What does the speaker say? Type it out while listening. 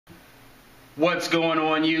What's going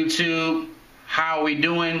on, YouTube? How are we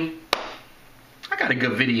doing? I got a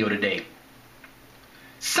good video today.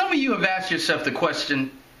 Some of you have asked yourself the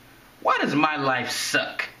question, why does my life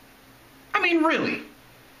suck? I mean, really.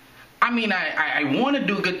 I want to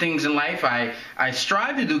do good things in life. I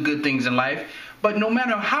strive to do good things in life. But no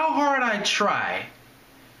matter how hard I try,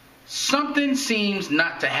 something seems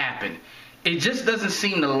not to happen. It just doesn't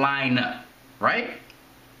seem to line up, right?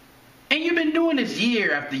 And you've been doing this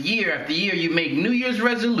year after year after year. You make New Year's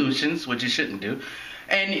resolutions, which you shouldn't do,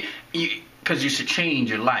 and because you should change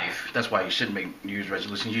your life. That's why you shouldn't make New Year's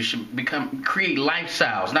resolutions. You should create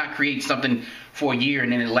lifestyles, not create something for a year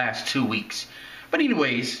and then it lasts 2 weeks. But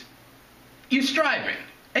anyways, you're striving,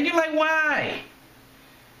 and you're like, why?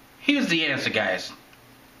 Here's the answer, guys.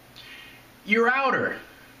 Your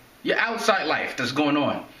outside life that's going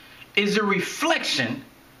on is a reflection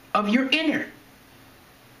of your inner.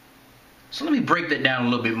 So let me break that down a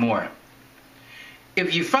little bit more.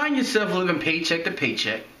 If you find yourself living paycheck to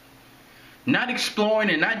paycheck, not exploring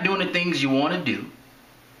and not doing the things you want to do,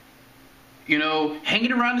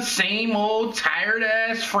 hanging around the same old tired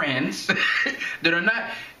ass friends that are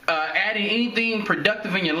not adding anything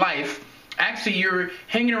productive in your life. Actually, you're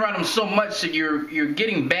hanging around them so much that you're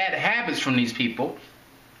getting bad habits from these people.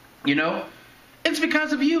 It's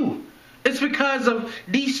because of you. It's because of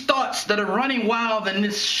these thoughts that are running wild in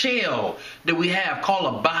this shell that we have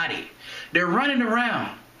called a body. They're running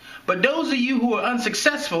around. But those of you who are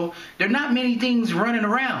unsuccessful, there are not many things running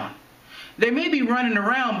around. They may be running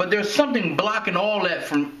around, but there's something blocking all that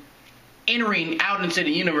from entering out into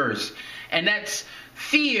the universe. And that's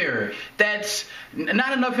fear. That's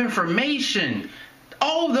not enough information.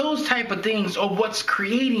 All those type of things are what's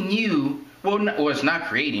creating you. It's not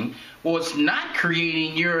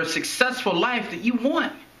creating your successful life that you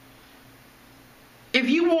want. If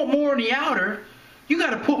you want more in the outer, you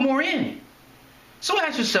got to put more in. So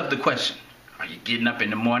ask yourself the question, are you getting up in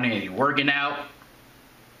the morning? Are you working out?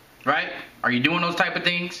 Right? Are you doing those type of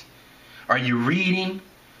things? Are you reading?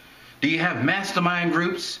 Do you have mastermind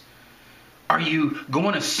groups? Are you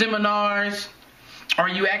going to seminars? Are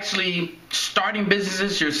you actually starting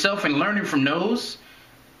businesses yourself and learning from those?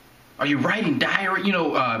 Are you writing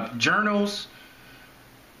journals?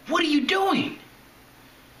 What are you doing?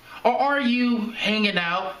 Or are you hanging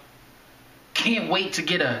out? Can't wait to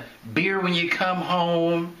get a beer when you come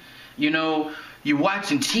home. You're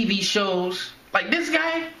watching TV shows. Like this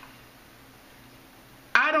guy,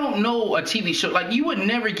 I don't know a TV show. Like, you would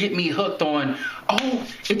never get me hooked on, oh,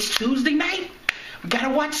 it's Tuesday night, we gotta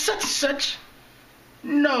watch such and such.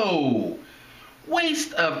 No.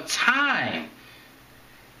 Waste of time.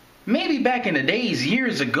 Maybe back in the days,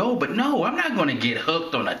 years ago, but no, I'm not going to get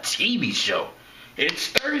hooked on a TV show. It's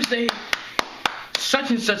Thursday,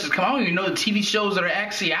 such and such has come. I don't even know the TV shows that are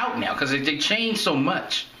actually out now because they change so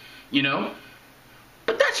much, But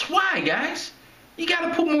that's why, guys. You got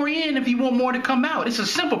to put more in if you want more to come out. It's a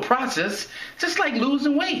simple process, just like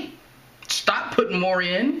losing weight. Stop putting more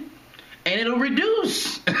in, and it'll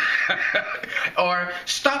reduce. Or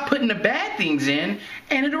stop putting the bad things in,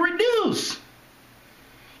 and it'll reduce.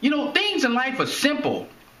 Things in life are simple.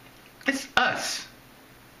 It's us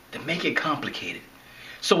that make it complicated.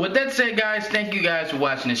 So with that said, guys, thank you guys for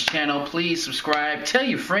watching this channel. Please subscribe. Tell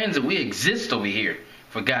your friends that we exist over here,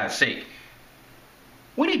 for God's sake.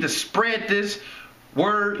 We need to spread this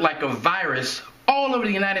word like a virus all over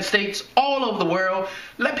the United States, all over the world.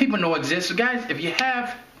 Let people know it exists. So guys, if you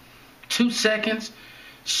have 2 seconds,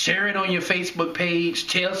 share it on your Facebook page.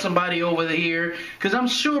 Tell somebody over here, because I'm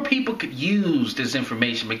sure people could use this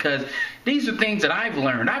information, because these are things that I've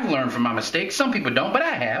learned. I've learned from my mistakes. Some people don't, but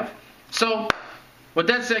I have. So with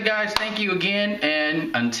that said, guys, thank you again,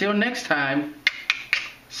 and until next time,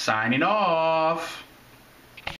 signing off.